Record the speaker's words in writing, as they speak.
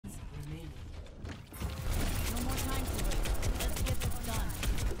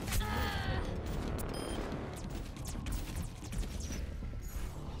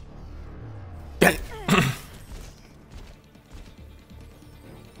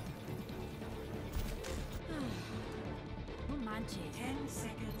advantage. 10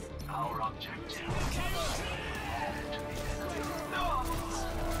 seconds. Our objective.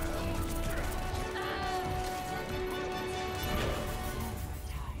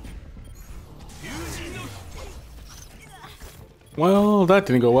 Well, that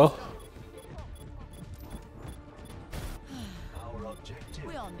didn't go well. Our objective.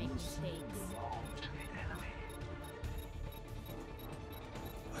 We all make mistakes. Belong to the enemy.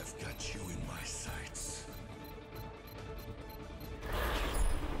 I've got you in my sights.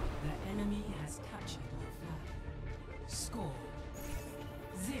 The enemy has captured our flag. Score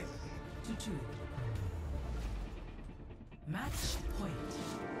 0-2. Match point.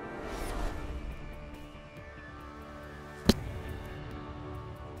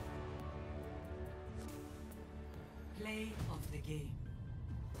 Play of the game.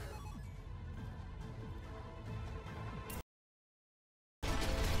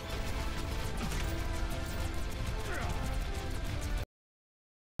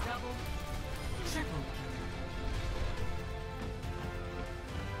 Double, triple.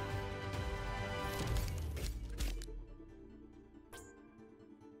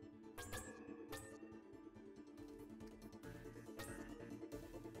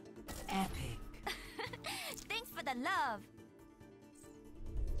 Epic. Thanks for the love.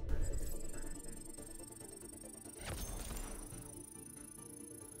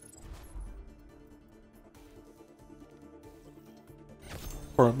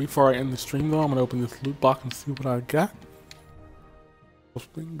 Before I end the stream though, I'm gonna open this loot box and see what I got. It's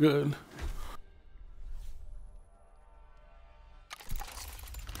been good.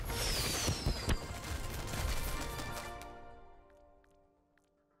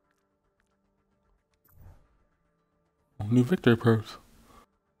 New victory purse.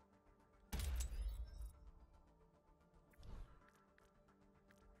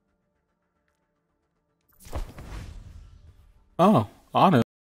 Oh, honest.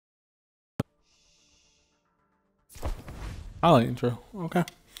 I like intro. Okay.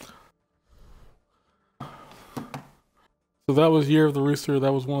 So that was Year of the Rooster.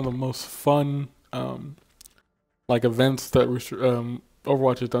 That was one of the most fun like events that Rooster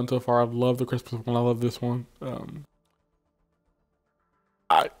Overwatch has done so far. I've loved the Christmas one. I love this one.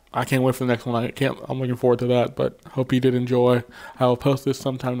 I can't wait for the next one. I'm looking forward to that, but hope you did enjoy. I will post this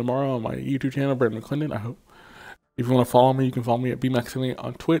sometime tomorrow on my YouTube channel, Brandon McClendon. I hope if you want to follow me, you can follow me at BMaxInley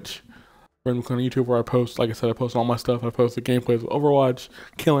on Twitch, Brandon McClendon YouTube, where I post, like I said, I post all my stuff. I post the gameplays of Overwatch,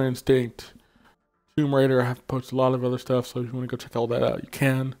 Killer Instinct, Tomb Raider. I have posted a lot of other stuff, so if you want to go check all that out, you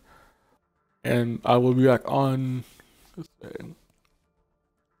can. And I will be back on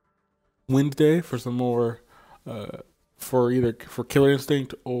Wednesday for some more for Killer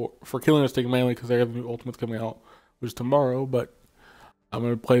Instinct or for Killer Instinct mainly because they have the new Ultimates coming out, which is tomorrow. But I'm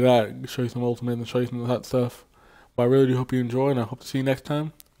gonna play that, show you some Ultimate, and show you some of that stuff. But I really do hope you enjoy, and I hope to see you next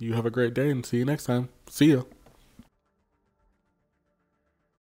time. You have a great day, and see you next time. See ya.